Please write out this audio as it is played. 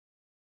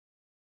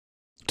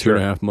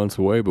2.5 months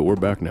away, but we're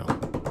back now.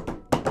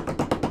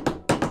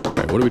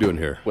 Alright, what are we doing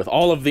here? With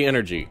all of the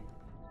energy.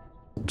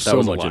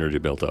 So much energy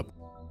built up.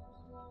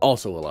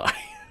 Also a lie.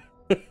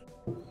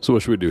 So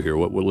what should we do here?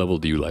 What level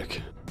do you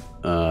like?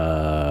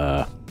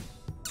 I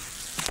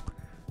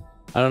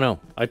don't know.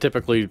 I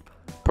typically,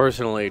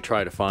 personally,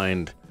 try to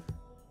find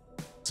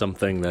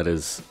something that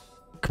is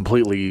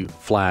completely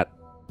flat,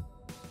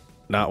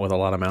 not with a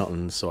lot of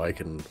mountains, so I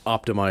can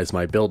optimize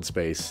my build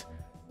space.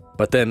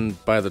 But then,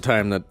 by the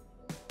time that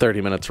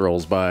 30 minutes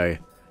rolls by,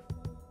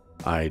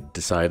 I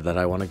decide that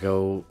I want to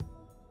go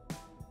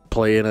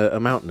play in a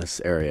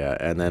mountainous area,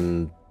 and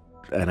then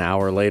an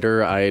hour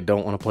later, I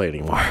don't want to play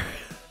anymore.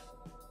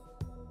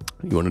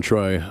 You want to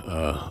try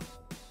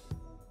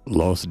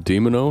Los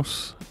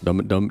Dominios?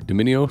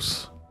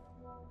 Dominios?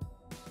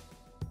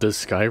 Does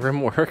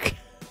Skyrim work?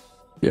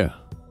 Yeah.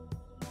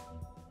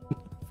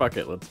 Fuck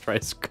it, let's try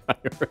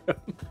Skyrim.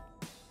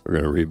 We're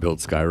going to rebuild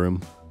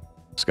Skyrim,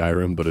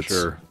 but it's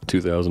Sure.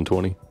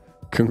 2020.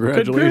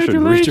 Congratulations,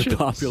 reach a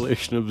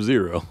population of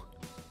 0.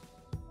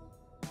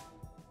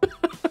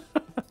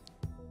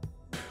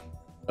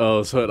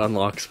 Oh, so it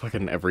unlocks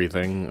fucking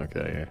everything.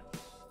 Okay.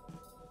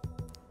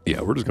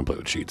 Yeah, we're just gonna play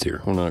with cheats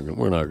here. We're not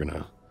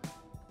gonna.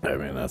 I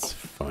mean, that's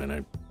fine.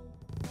 I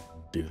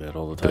do that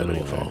all the time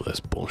Fiddle with anyway. all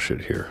this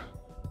bullshit here.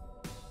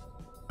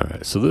 All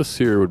right, so this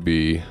here would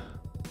be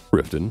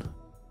Riften.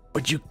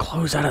 Would you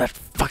close out of that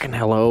fucking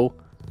hello?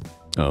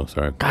 Oh,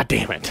 sorry. God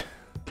damn it.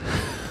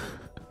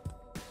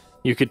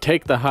 You could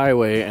take the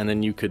highway and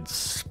then you could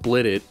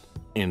split it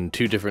in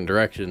 2 different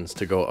directions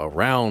to go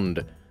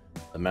around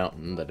the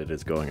mountain that it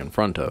is going in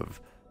front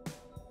of.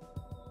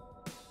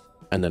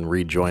 And then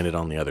rejoin it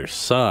on the other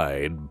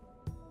side.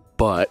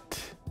 But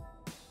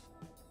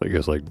I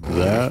guess like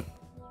that.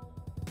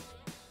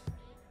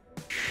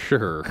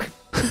 sure.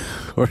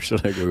 Or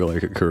should I go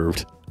like a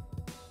curved?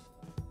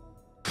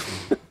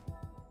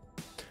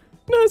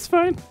 No, it's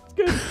fine. It's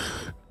good.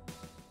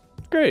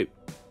 Great.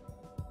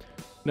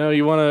 No,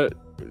 you want to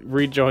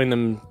rejoin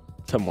them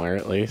somewhere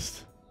at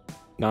least.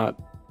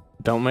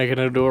 Don't make it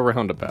into a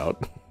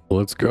roundabout.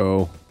 Let's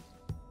go.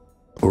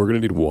 We're gonna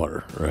need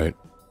water, right?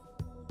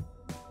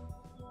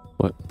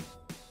 What?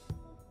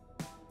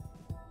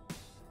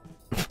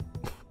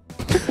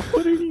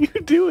 What are you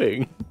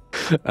doing?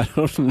 I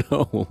don't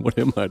know. What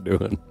am I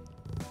doing?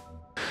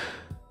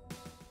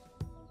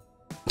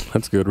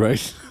 That's good,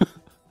 right?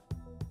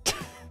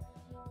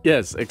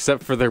 Yes,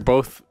 except for they're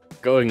both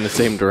going the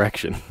same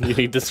direction. You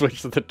need to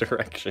switch the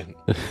direction.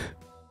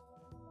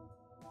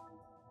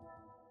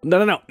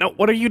 No,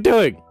 what are you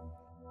doing?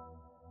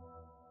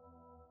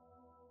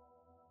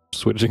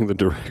 Switching the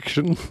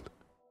direction?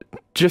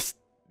 Just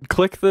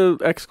click the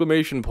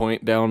exclamation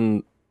point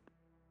down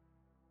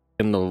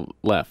in the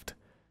left.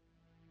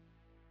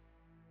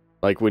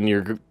 Like when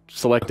you're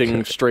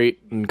selecting straight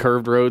and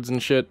curved roads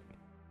and shit.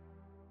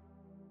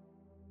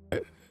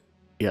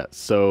 Yeah,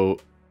 so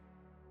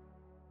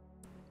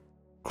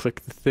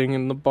click the thing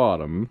in the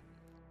bottom.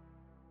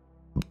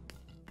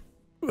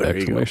 There you go.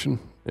 Exclamation?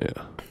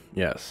 Yeah.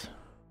 Yes.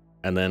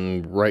 And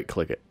then right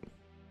click it.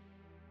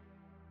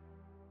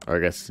 Or I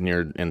guess in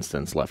your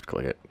instance, left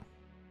click it.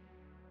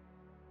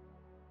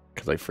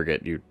 Because I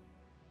forget you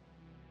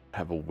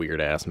have a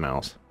weird ass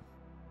mouse.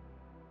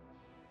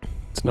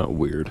 It's not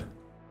weird.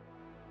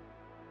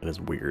 It is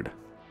weird.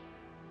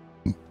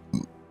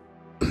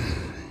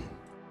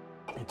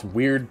 It's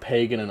weird,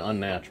 pagan, and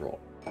unnatural.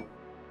 I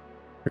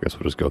guess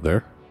we'll just go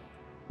there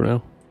for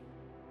now.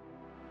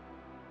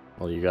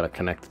 Well, you gotta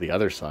connect the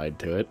other side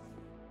to it.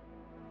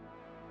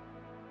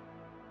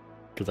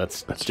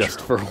 Because that's just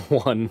true. for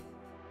one.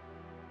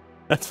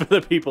 That's for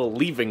the people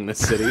leaving the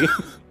city.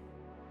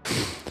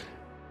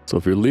 So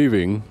if you're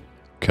leaving,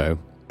 okay.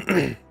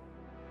 Okay,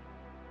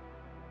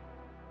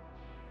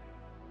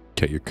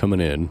 you're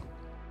coming in.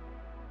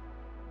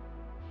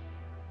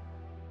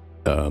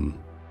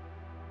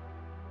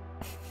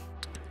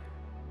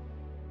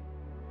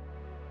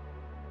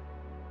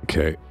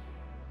 Okay.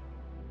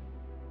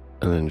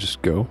 And then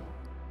just go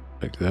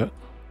like that.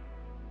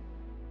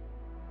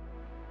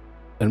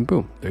 And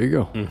boom, there you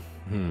go.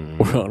 Mm-hmm.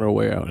 We're on our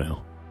way out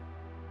now.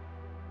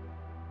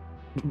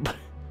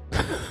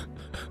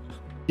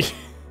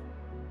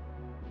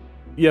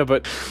 Yeah,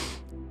 but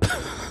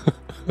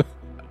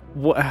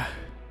what?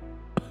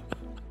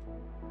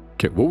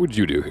 Okay, what would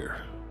you do here?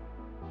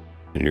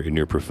 In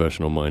your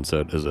professional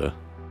mindset as an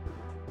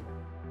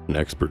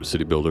expert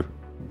city builder?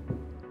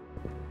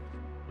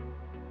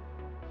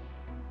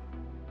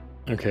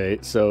 Okay,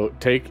 so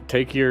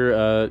take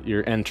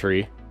your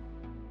entry,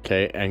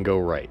 okay, and go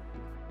right.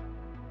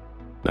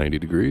 90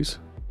 degrees?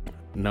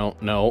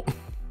 No.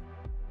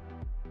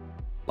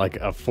 Like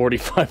a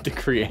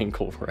 45-degree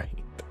angle right.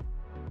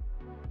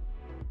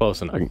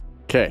 Close enough.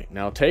 Okay,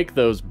 now take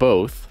those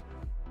both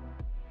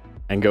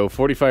and go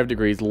 45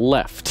 degrees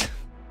left.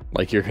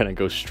 Like you're gonna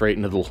go straight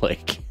into the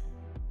lake.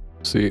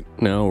 See,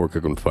 now we're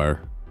cooking with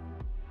fire.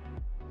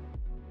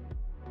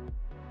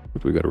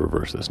 We gotta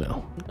reverse this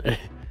now.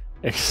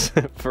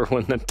 Except for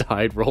when the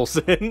tide rolls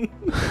in.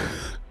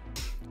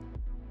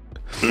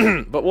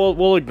 But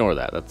we'll ignore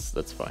that.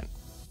 That's fine.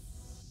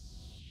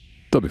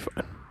 They'll be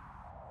fine.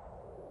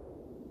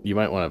 You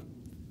might want to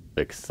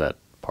fix that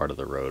part of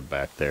the road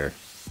back there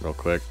real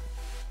quick.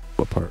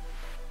 What part?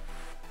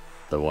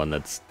 The one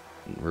that's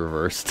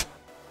reversed.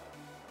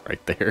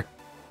 Right there.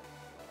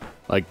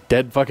 Like,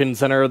 dead fucking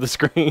center of the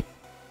screen.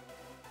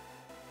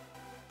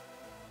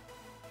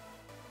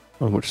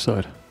 On which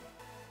side?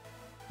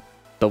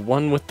 The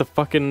one with the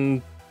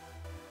fucking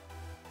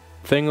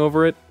thing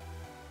over it.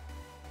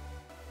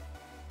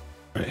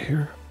 Right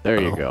here? There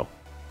you go.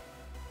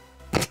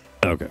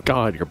 Okay.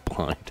 God, you're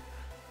blind.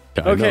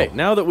 Yeah, I Okay, know.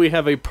 now that we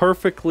have a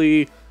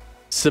perfectly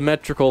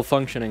symmetrical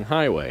functioning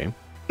highway,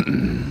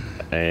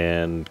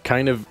 and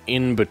kind of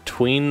in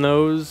between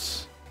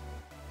those,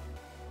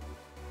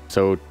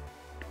 so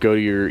go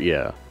to your,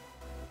 yeah,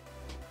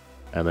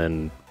 and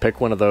then pick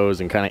one of those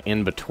and kind of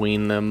in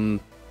between them.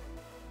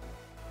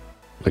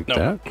 Like No.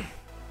 that?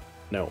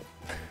 No.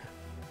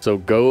 So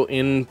go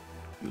in,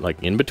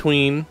 like, in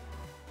between.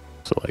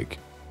 So like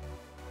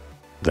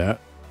that?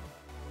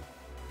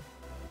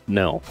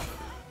 No.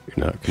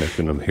 You're not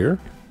connecting them here?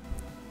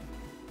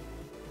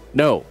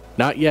 No,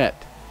 not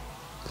yet.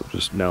 So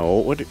just No,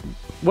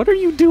 what are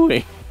you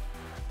doing?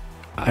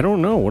 I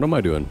don't know. What am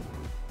I doing?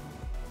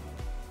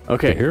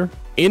 Okay. Here?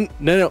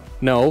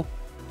 No.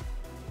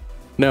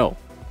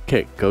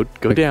 Okay, go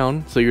Like-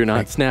 down so you're not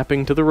like-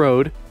 snapping to the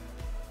road.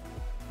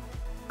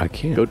 I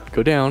can't.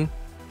 Go down.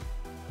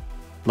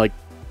 Like,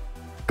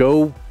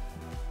 go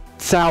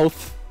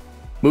south.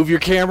 Move your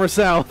camera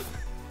south.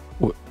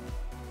 Which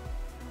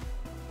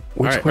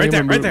All right, way right there,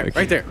 am I right there, moving?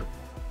 right there.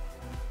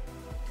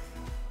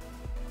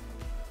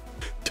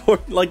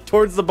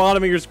 Towards the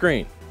bottom of your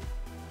screen.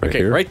 Right Okay,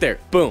 here? right there.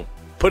 Boom.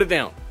 Put it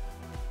down.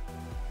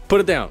 Put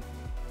it down.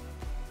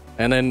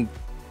 And then,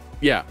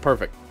 yeah,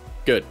 perfect.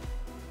 Good.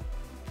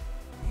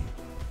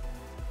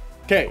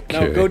 Okay,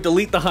 now Okay. go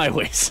delete the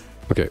highways.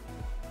 Okay.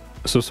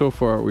 So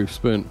far we've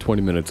spent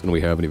 20 minutes and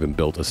we haven't even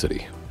built a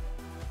city.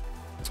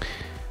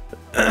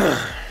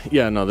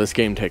 Yeah, no, this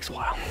game takes a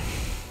while.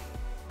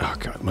 Oh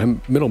god, my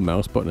middle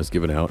mouse button is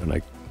given out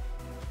and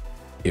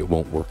it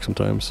won't work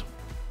sometimes.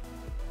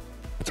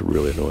 It's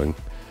really annoying.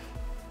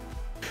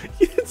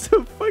 It's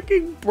a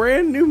fucking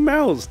brand new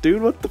mouse,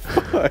 dude. What the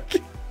fuck?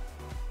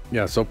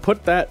 Yeah, so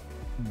put that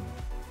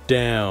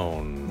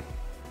down.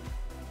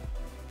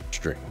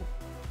 String.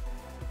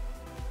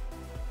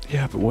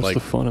 Yeah, but what's Like- the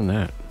fun in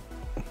that?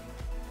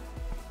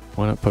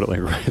 Why not put it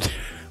like right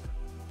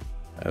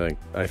there?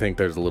 I think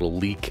there's a little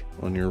leak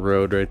on your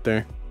road right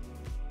there.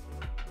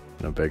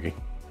 No biggie.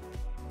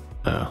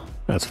 Oh,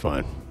 that's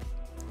fine.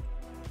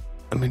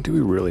 I mean, do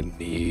we really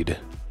need...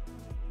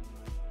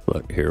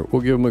 Look, here,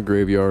 we'll give him a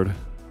graveyard.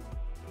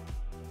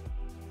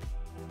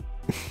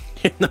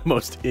 In the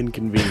most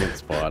inconvenient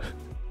spot.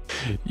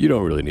 You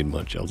don't really need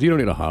much else. You don't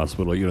need a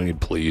hospital. You don't need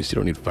police. You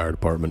don't need fire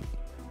department.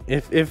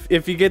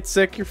 If you get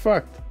sick, you're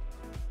fucked.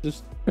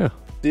 Just Yeah.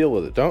 deal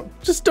with it.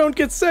 Don't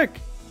get sick.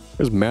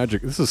 There's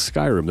magic. This is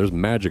Skyrim. There's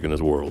magic in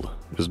this world.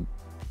 Just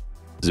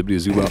zippity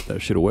zoom out that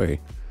shit away.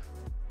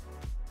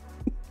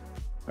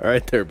 All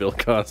right, there, Bill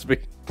Cosby.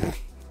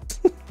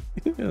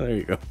 Yeah, there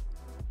you go.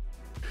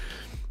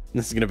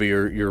 This is gonna be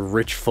your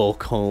rich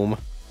folk home.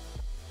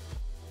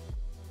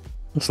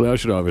 So that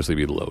should obviously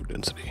be low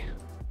density.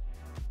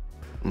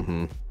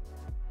 Mm-hmm.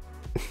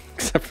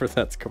 Except for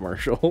that's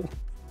commercial.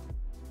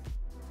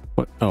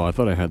 What? Oh, I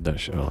thought I had that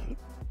shit on.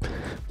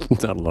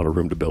 Not a lot of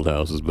room to build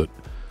houses, but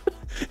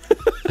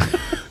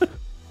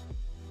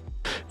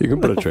you can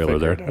put a They'll trailer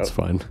there. figure it That's out.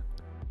 fine.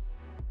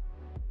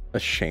 A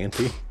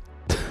shanty.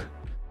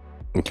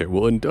 Okay,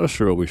 well,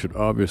 industrial we should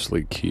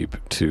obviously keep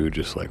to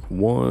just like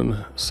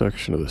one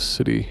section of the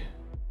city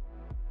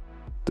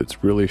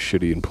that's really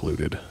shitty and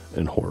polluted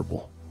and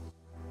horrible.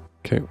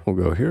 Okay, we'll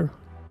go here.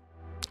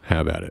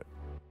 Have at it.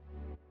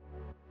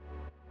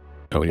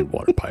 Oh, we need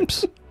water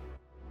pipes.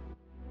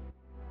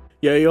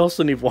 Yeah, you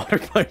also need water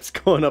pipes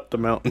going up the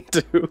mountain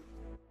too.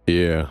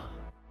 Yeah.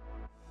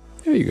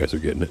 Yeah, you guys are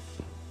getting it.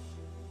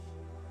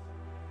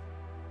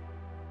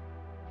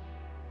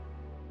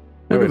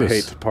 I Look at would hate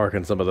this. to park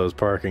in some of those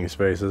parking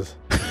spaces.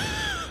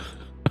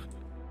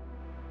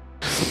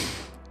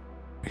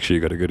 Make sure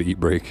you got a good eat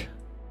break.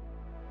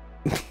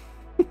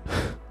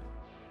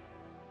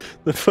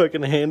 The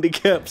fucking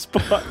handicap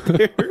spot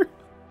there.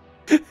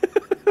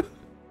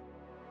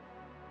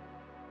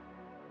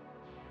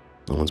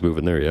 No one's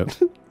moving there yet.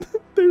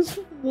 There's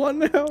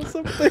one house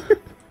up there.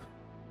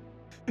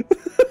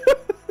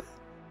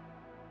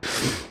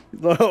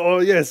 Oh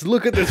yes,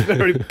 look at this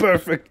very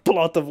perfect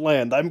plot of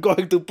land. I'm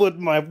going to put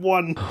my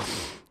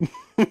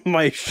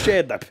my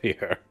shed up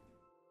here.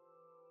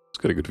 It's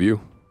got a good view.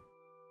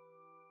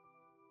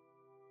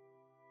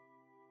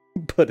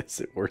 But is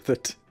it worth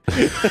it?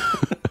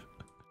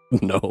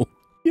 No.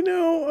 You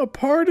know, a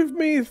part of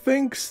me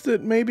thinks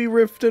that maybe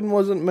Riften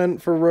wasn't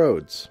meant for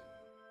roads.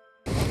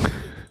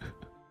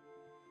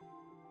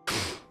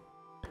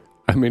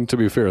 I mean, to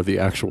be fair, the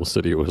actual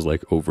city was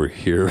like over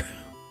here.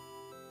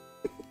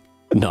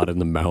 Not in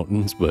the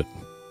mountains, but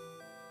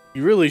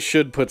You really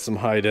should put some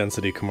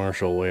high-density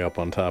commercial way up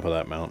on top of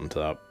that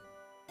mountaintop.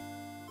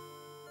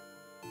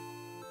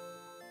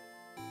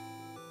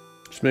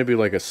 Just maybe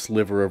like a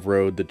sliver of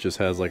road that just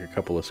has like a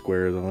couple of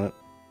squares on it.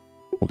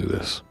 We'll do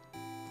this.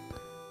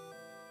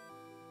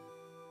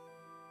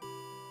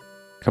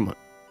 Come on.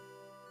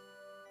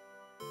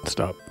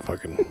 Stop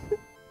fucking...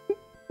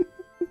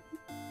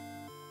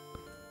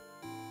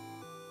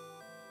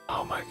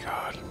 Oh my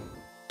god.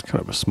 It's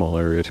kind of a small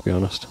area, to be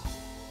honest.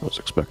 I was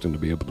expecting to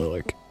be able to,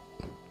 like...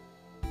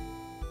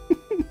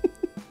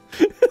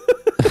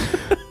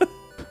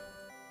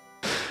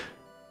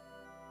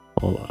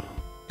 Hold on.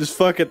 Just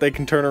fuck it, they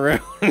can turn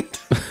around.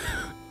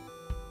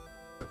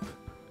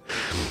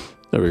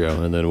 There we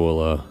go, and then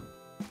we'll,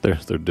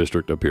 there's their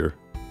district up here.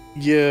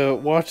 Yeah,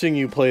 watching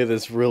you play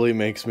this really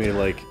makes me,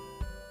 like,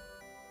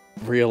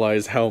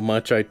 realize how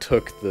much I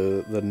took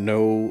the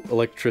no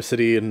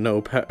electricity and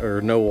no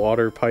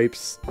water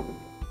pipes,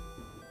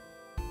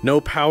 no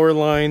power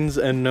lines,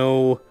 and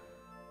no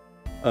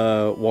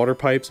water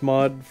pipes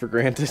mod for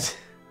granted.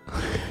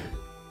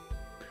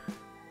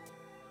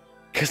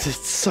 Because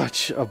it's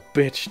such a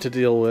bitch to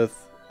deal with,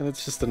 and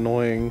it's just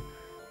annoying.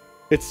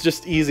 It's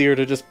just easier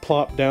to just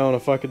plop down a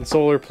fucking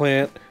solar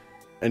plant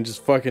and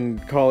just fucking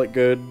call it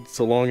good,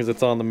 so long as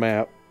it's on the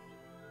map.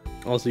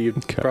 Also, you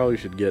probably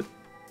should get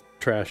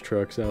trash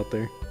trucks out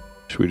there.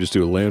 Should we just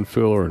do a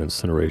landfill or an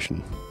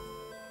incineration?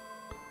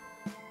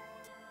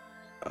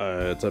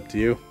 It's up to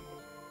you.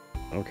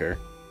 I don't care.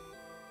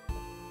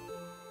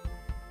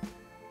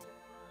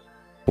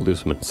 We'll do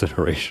some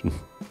incineration.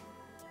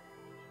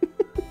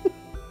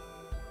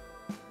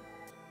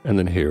 And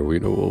then here,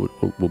 we'll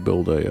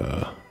build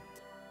a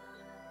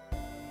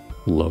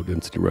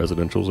low-density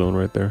residential zone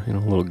right there. You know,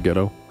 a little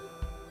ghetto.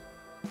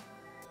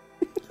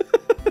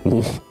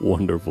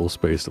 Wonderful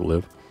space to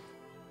live.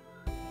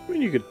 I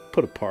mean, you could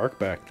put a park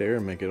back there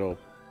and make it all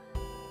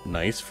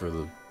nice for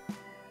the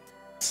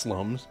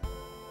slums.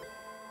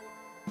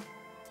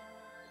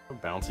 A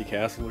bouncy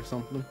castle or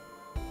something.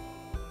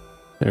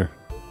 There.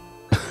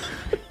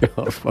 You're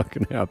all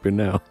fucking happy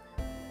now.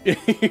 You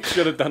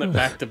should have done it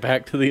back to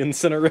back to the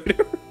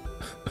incinerator.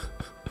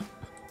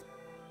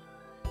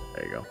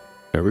 There you go.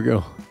 There we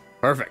go.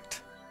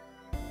 Perfect.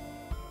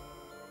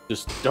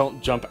 Just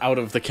don't jump out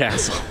of the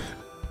castle.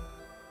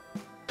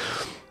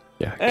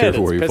 Yeah, and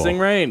careful where you it's pissing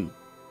fall. rain.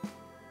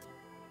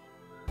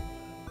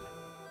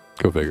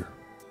 Go figure.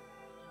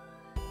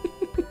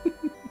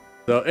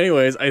 So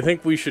anyways, I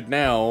think we should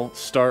now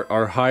start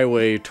our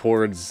highway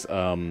towards,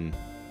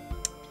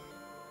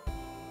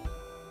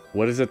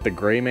 what is it, the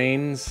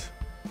Greymanes?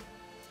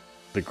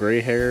 The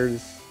Grey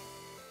Hairs?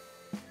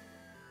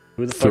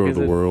 Who the fuck is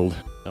the it? world.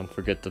 Don't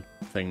forget the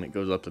thing that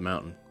goes up the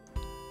mountain.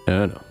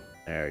 I know.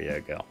 There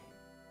you go.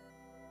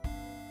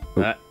 Oop.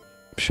 That.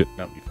 Shit.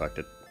 Nope, you fucked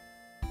it.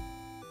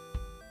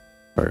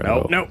 Alright,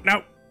 Nope, nope,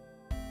 nope.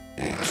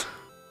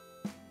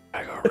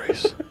 I go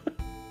race.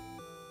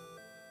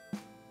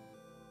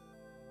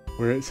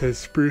 Where it says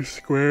Spruce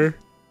Square.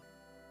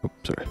 Oh,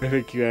 sorry. I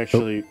think you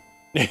actually...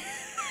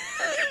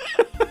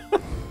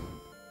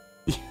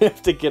 You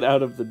have to get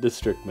out of the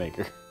district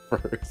maker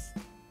first.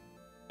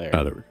 There.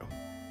 Ah, there we go.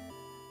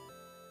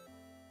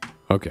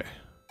 Okay.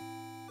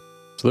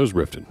 So there's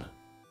Riften.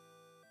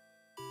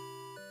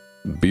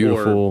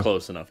 Beautiful. Or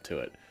close enough to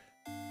it.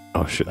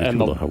 Oh shit, these And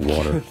people don't have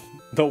water.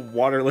 The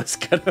waterless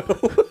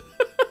ghetto.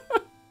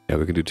 Yeah,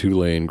 we can do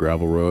 2-lane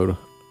gravel road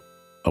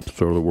up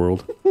through the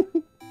world. Oh,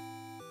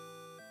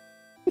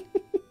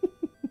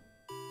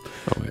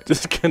 wait.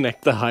 Just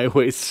connect the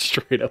highways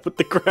straight up with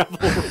the gravel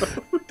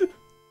road.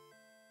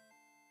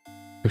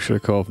 Who should I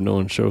call if no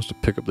one shows to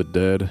pick up the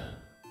dead?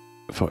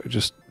 If I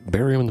just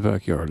bury them in the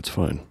backyard, it's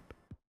fine.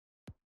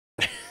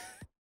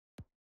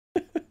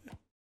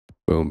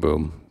 Boom,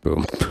 boom,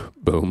 boom,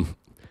 boom.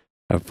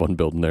 Have fun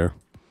building there.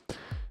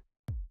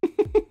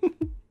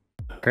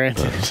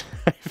 Granted,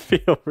 I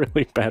feel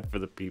really bad for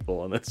the people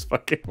on this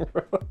fucking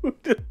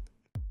road.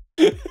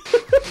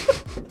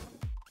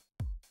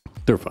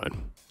 They're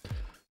fine.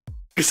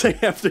 Because I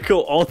have to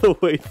go all the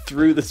way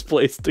through this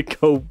place to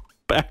go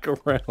back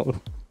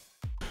around.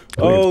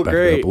 Oh,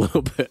 great. A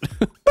little bit.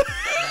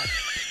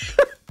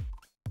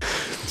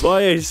 That's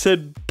why I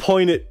said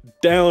point it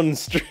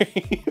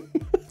downstream.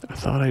 I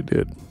thought I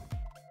did.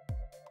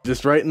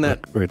 Just right in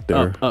that. Right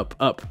there. Up.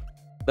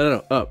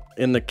 No, up.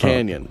 In the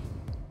canyon.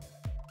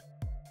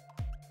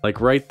 Like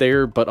right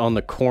there, but on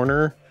the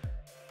corner.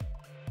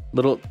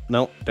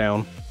 No,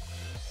 down.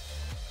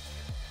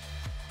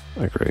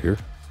 Like right here.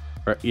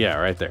 Right, yeah,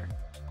 right there.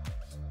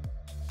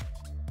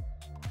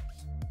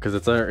 Because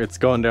it's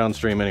going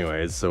downstream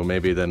anyways, so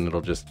maybe then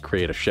it'll just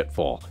create a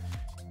shitfall.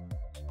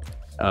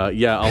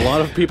 Yeah, a lot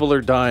of people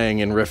are dying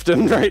in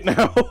Riften right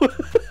now.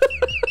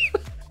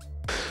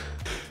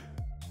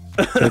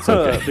 That's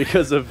okay.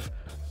 Because of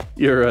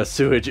your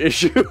sewage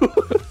issue.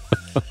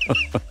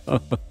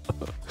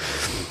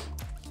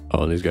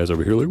 Oh, and these guys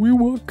over here like, we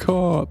want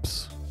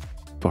cops.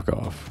 Fuck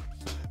off.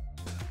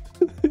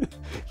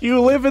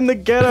 You live in the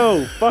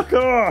ghetto. Fuck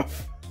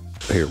off.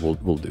 Here, we'll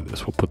do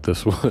this. We'll put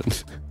this one.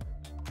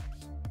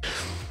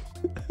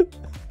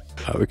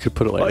 We could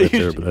put it like right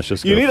there, but that's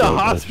just... You need a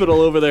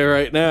hospital over there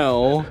right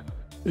now.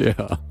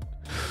 Yeah.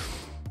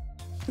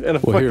 And a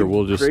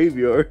fucking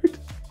graveyard.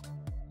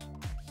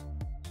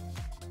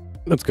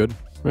 That's good,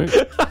 right?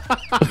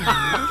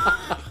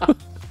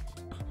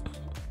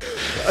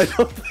 I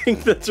don't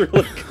think that's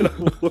really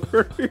gonna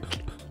work.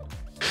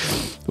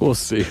 We'll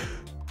see.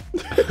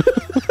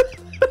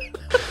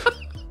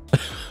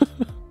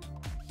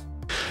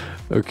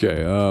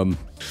 Okay,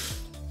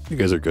 you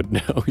guys are good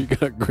now. You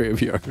got a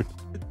graveyard.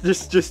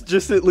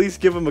 Just at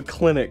least give him a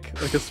clinic,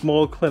 like a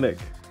small clinic.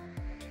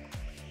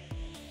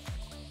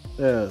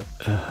 Yeah.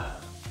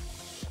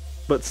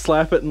 But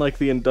slap it in like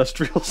the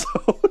industrial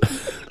zone.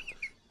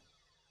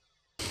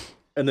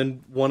 And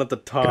then one at the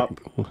top.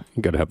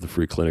 You gotta have the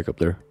free clinic up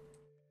there.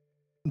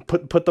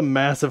 Put the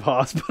massive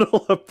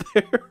hospital up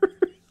there.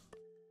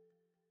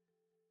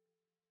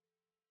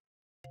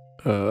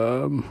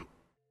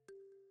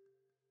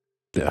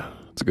 Yeah,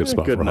 it's a good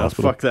spot good for a enough.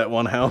 hospital. Fuck that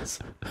one house.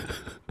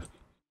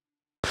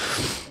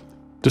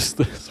 Just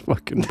this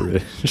fucking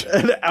bridge.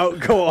 And out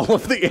go all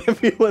of the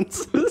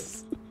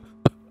ambulances.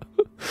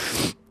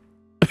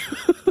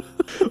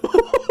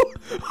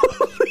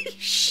 Holy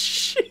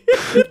shit!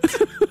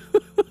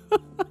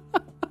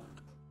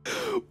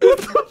 What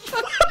the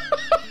fuck?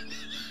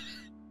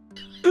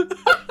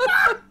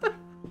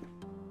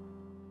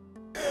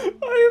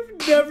 I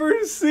have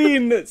never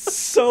seen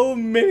so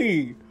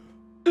many.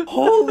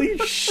 Holy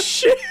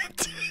shit!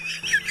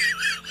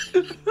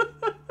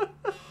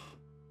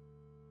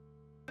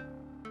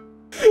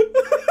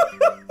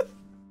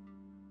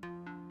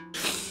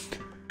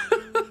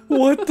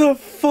 What the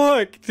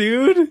fuck,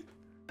 dude?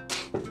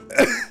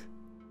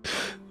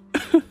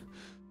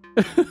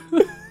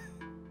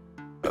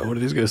 What do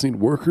these guys need?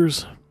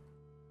 Workers?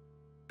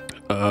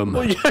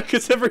 Well, yeah,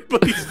 because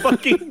everybody's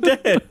fucking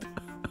dead.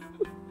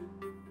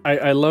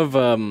 I love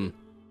the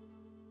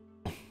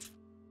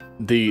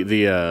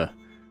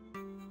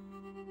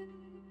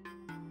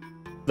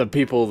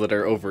people that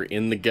are over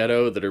in the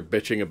ghetto that are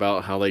bitching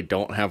about how they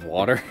don't have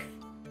water.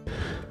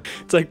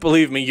 It's like,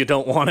 believe me, you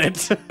don't want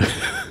it.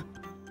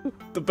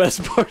 The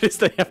best part is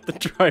they have to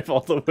drive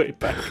all the way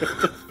back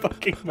up the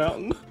fucking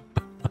mountain.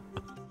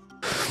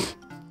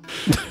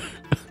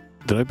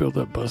 Did I build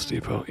that bus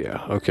depot?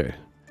 Yeah, okay.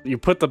 You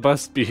put the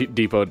bus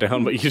depot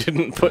down, but you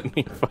didn't put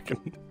any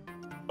fucking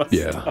bus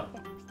stop.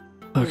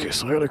 Okay,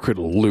 so I gotta create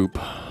a loop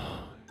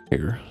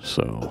here,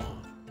 so...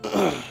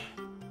 a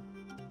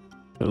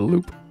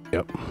loop.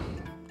 Yep.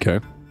 Okay.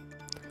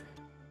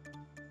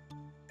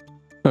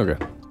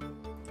 Okay.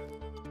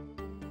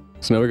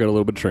 So now we got a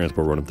little bit of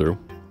transport running through.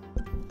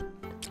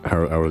 How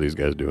are these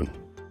guys doing?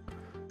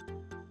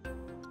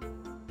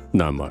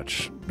 Not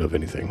much of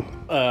anything.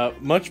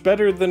 Much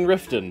better than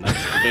Riften,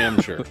 that's for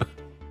damn sure.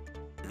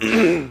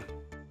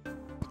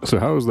 So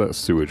how is that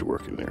sewage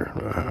working there?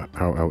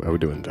 How are we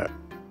doing that?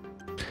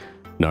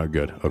 Not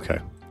good. Okay.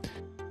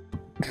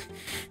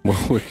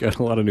 Well, we got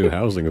a lot of new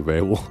housing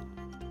available.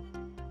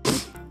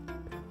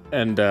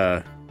 And,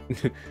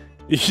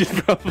 you should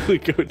probably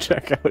go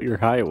check out your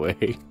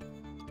highway.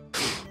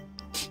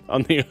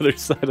 On the other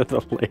side of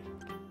the lake.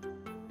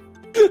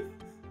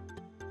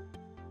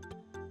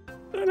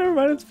 Oh, never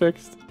mind, it's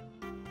fixed.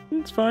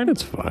 It's fine.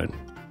 It's fine.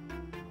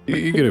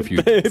 You get a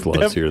few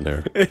floods here and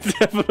there. It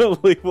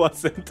definitely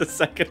wasn't a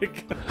second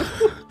ago.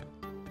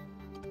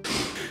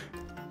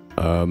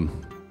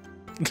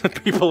 The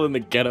people in the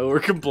ghetto were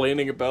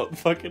complaining about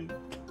fucking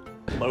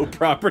low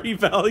property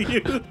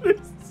values.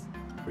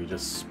 We're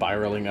just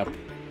spiraling up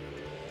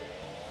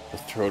the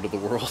throat of the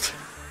world.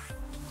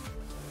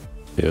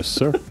 Yes,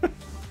 sir.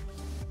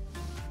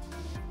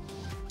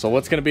 So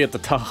what's gonna be at the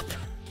top?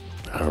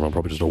 I don't know,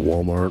 probably just a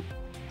Walmart.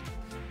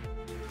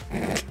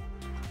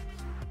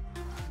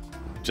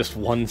 Just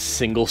one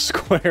single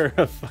square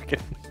of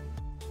fucking...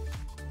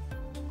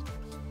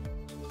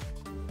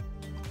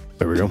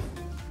 There we go.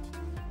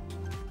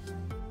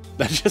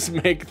 That just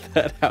make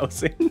that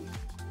housing.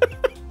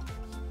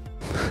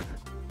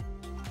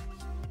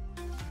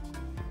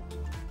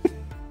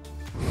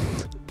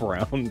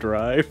 Brown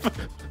Drive.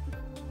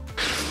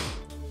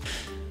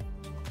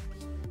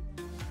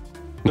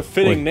 A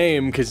fitting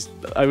name, because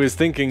I was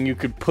thinking you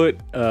could put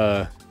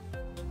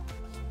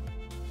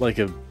like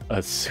a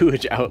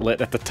sewage outlet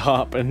at the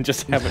top and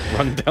just have it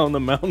run down the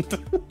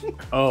mountain.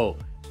 Oh,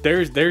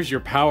 there's your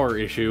power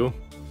issue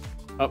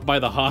up by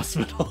the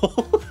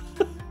hospital.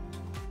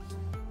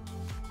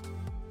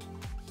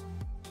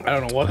 I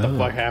don't know what the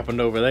fuck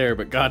happened over there,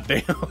 but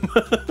goddamn.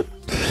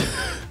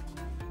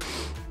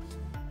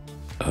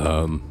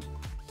 I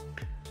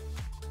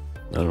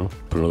don't know.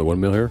 Put another 1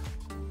 mil here.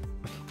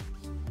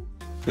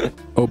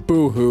 Oh,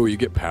 boo-hoo, you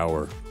get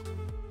power.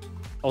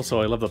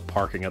 Also, I love the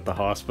parking at the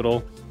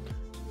hospital.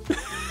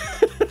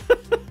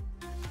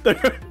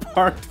 They're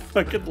parked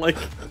fucking like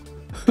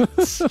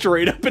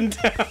straight up and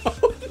down.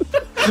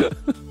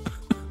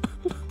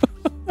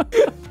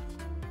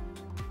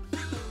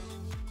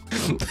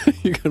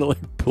 You're gonna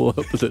like pull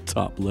up to the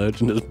top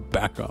ledge and just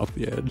back off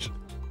the edge.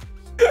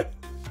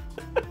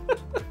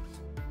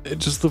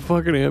 It's just the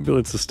fucking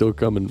ambulance is still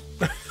coming.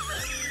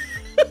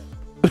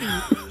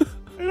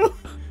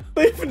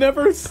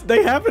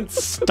 They haven't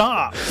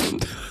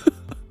stopped.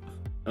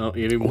 Oh,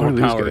 you need more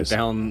power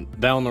down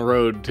the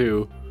road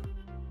too,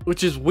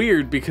 which is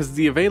weird because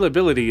the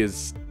availability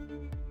is.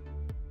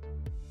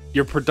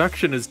 Your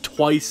production is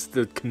twice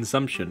the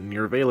consumption.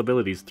 Your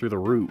availability is through the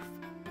roof.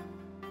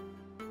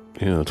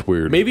 Yeah, that's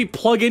weird. Maybe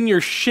plug in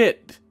your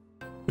shit.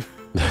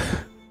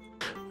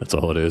 That's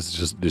all it is.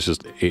 It's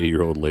just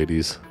 80-year-old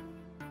ladies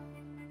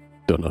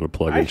don't know how to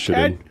plug in shit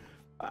in.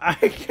 I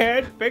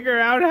can't figure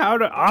out how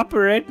to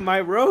operate my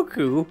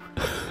Roku.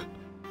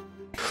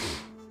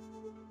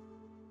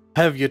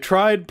 Have you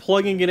tried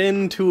plugging it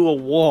into a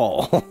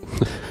wall?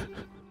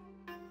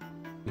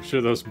 I'm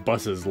sure those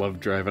buses love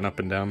driving up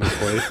and down this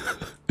place.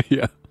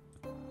 Yeah.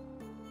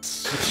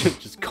 It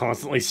just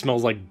constantly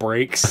smells like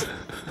brakes.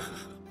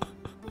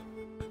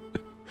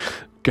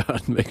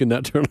 God, making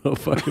that turn on a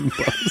fucking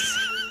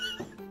bus.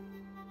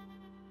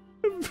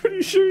 I'm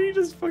pretty sure you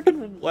just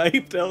fucking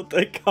wiped out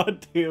that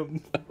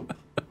goddamn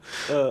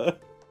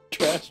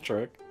trash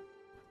truck.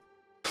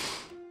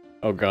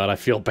 Oh god, I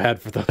feel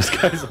bad for those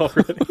guys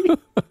already.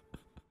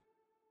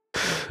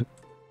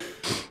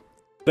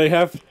 They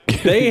have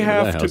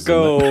to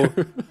go.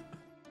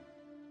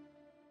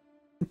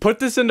 Put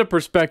this into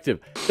perspective.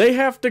 They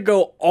have to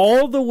go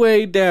all the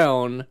way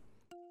down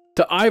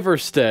to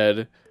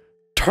Iverstead,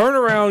 turn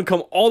around,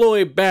 come all the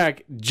way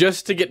back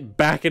just to get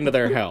back into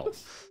their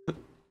house.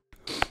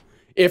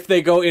 If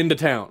they go into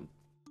town.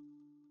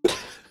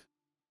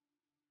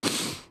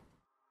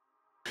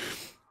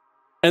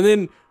 And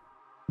then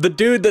the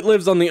dude that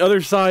lives on the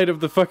other side of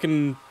the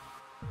fucking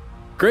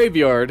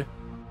graveyard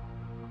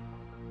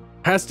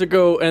has to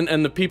go,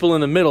 and the people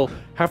in the middle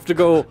have to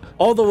go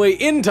all the way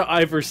into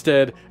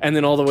Iverstead and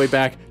then all the way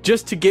back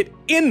just to get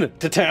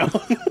into town.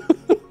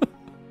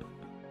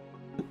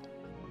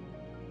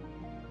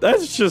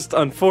 That's just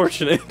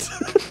unfortunate.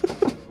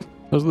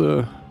 How's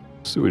the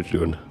sewage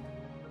doing?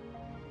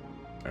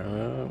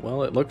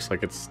 Well, it looks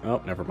like it's...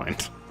 Oh, never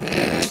mind.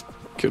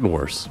 Getting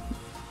worse,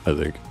 I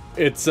think.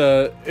 It's,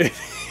 it's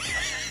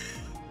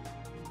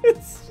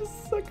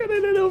just sucking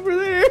it in over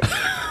there.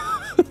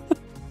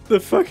 The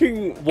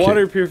fucking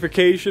water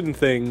purification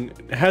thing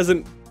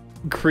hasn't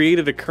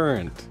created a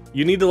current.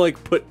 You need to,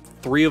 like, put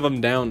 3 of them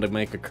down to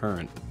make a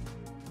current.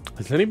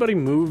 Has anybody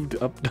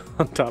moved up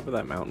on top of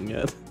that mountain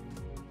yet?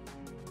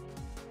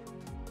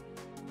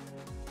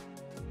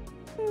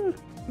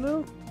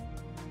 No.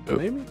 Oh.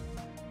 Maybe?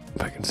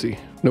 If I can see.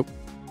 Nope.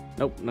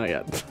 Nope, not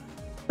yet.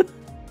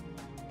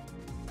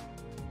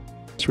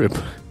 Trip.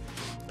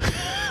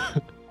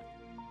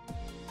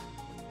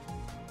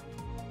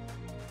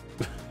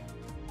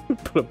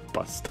 Put a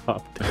bus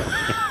stop down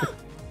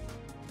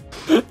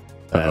here.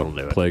 That'll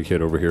do it. Plague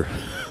hit over here.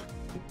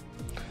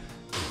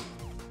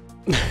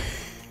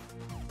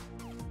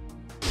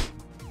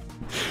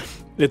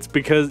 It's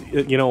because,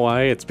 you know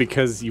why? It's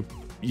because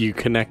you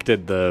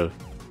connected the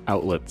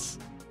outlets.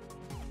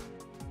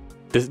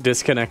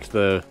 Disconnect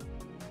the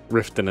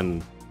Riften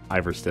and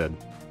Iverstead.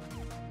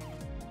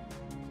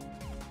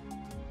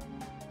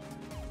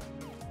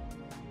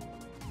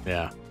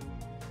 Yeah.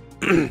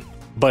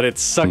 But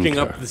it's sucking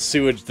up the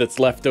sewage that's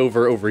left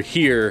over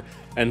here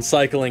and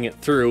cycling it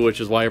through, which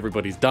is why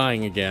everybody's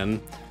dying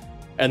again.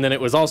 And then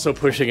it was also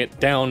pushing it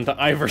down to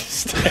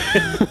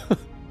Iverstead.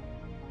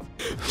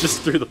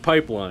 Just through the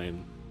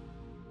pipeline.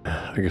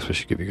 I guess we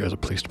should give you guys a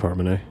police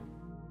department, eh?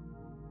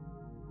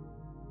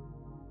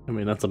 I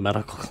mean, that's a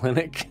medical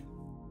clinic.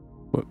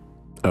 What?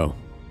 Oh,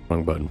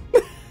 wrong button.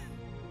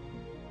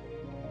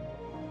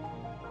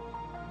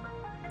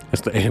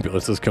 That's the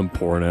ambulances come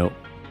pouring out.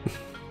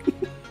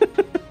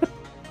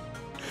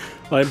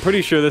 I'm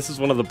pretty sure this is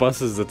one of the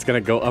buses that's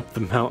gonna go up the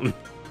mountain.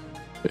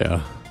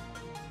 Yeah.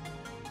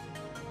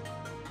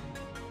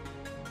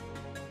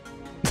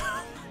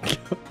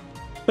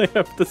 They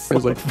have to.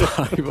 There's like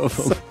 5 of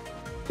them.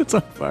 It's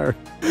on fire.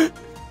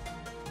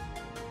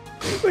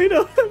 They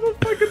don't have a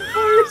fucking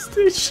fire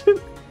station.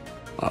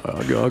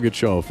 I'll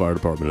get y'all a fire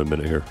department in a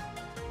minute here.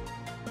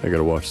 I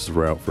gotta watch this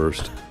route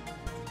first.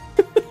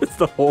 It's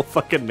the whole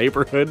fucking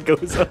neighborhood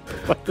goes up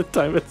by the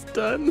time it's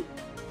done.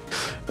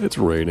 It's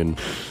raining.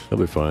 They'll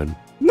be fine.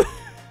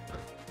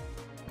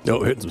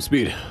 Oh, hitting some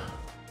speed.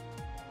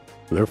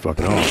 They're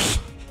fucking off.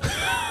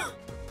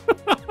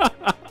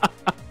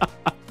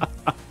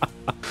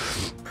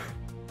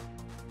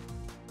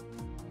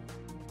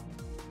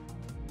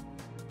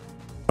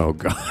 Oh,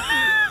 God.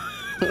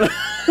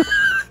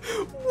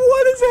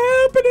 What is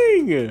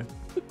happening?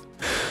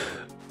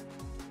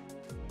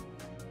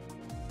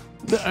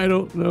 I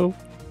don't know.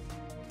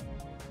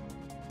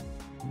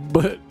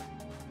 But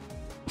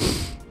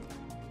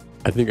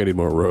I think I need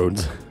more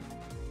roads.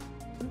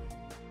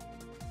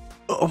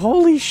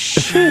 Holy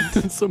shit.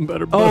 Some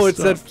better bus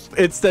stops.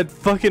 It's that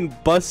fucking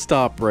bus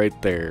stop right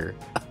there.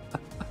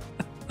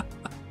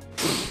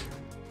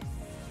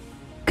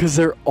 Cause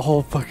they're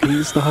all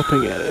fucking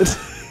stopping at it.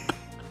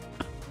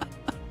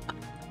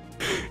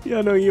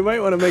 Yeah, no, you might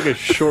want to make a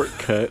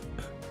shortcut.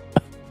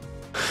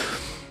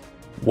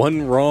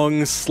 One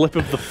wrong slip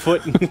of the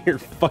foot and you're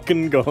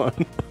fucking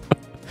gone.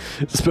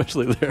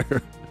 Especially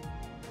there.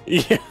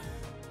 Yeah.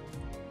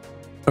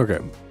 Okay.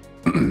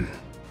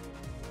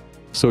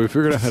 So we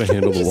figured out how to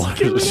handle the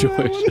water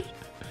situation.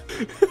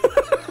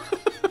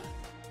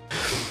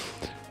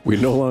 We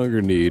no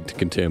longer need to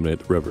contaminate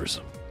the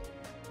rivers.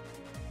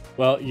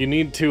 Well, you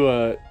need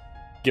to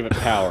give it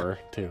power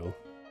too.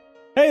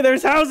 Hey,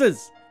 there's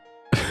houses.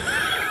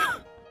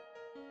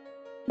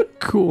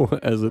 Cool,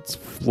 as it's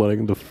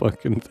flooding the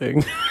fucking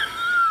thing.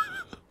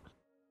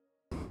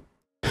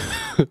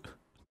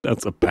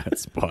 That's a bad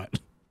spot.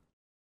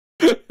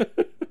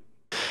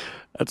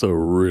 That's a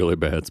really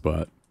bad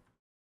spot.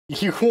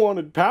 You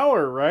wanted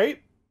power,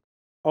 right?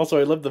 Also,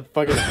 I love the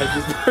fucking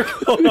hedges that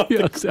are going off the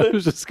Yes, I cliff.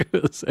 was just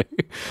gonna say,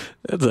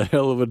 that's a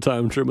hell of a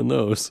time trimming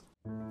those.